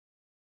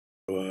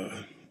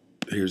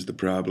here's the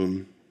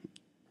problem.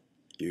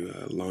 You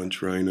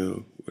launch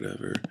Rhino,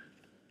 whatever.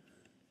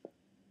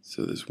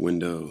 So this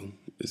window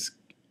is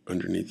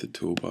underneath the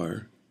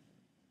toolbar.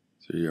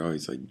 So you're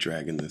always like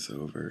dragging this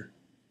over.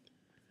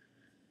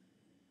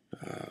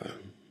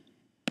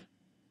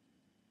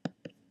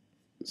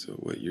 So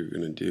what you're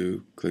gonna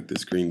do, click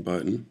this green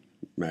button,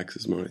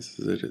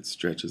 maximizes it, it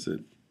stretches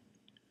it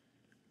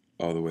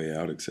all the way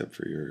out except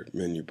for your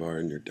menu bar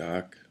and your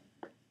dock.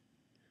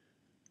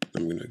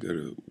 I'm gonna go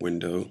to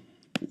Window,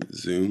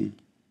 Zoom,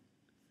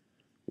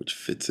 which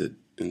fits it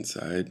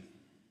inside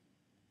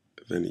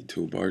of any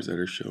toolbars that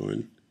are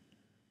showing.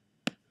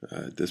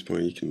 At this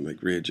point you can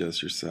like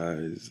readjust your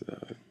size.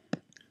 I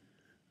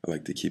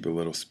like to keep a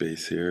little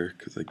space here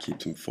because I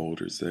keep some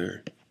folders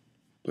there.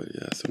 But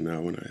yeah, so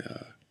now when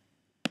I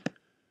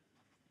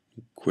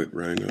quit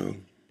Rhino,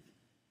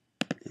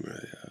 when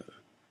I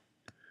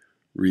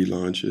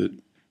relaunch it,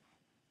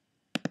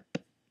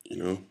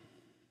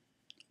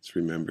 it's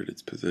remembered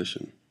its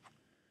position.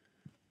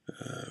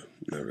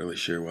 Not really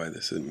sure why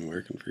this isn't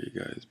working for you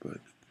guys, but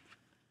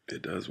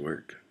it does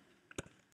work.